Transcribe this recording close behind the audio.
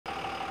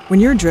When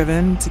you're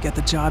driven to get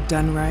the job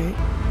done right,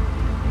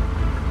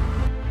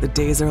 the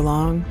days are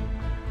long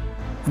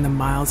and the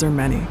miles are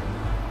many.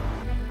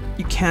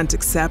 You can't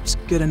accept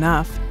good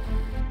enough,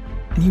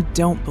 and you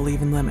don't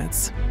believe in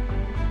limits.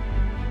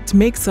 To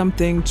make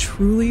something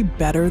truly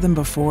better than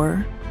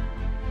before,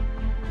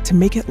 to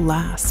make it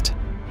last,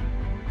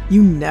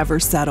 you never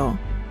settle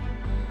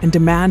and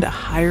demand a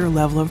higher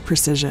level of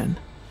precision.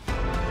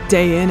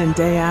 Day in and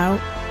day out,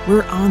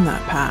 we're on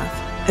that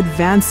path,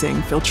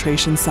 advancing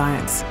filtration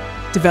science,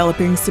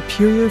 developing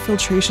superior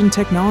filtration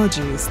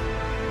technologies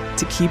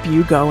to keep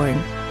you going,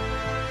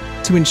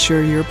 to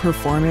ensure your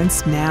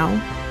performance now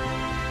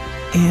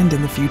and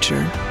in the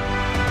future,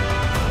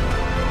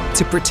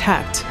 to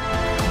protect,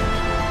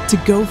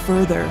 to go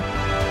further,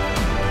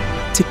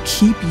 to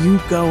keep you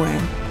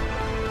going.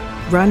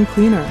 Run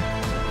cleaner,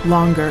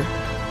 longer,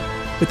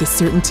 with the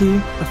certainty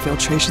of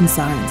filtration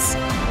science.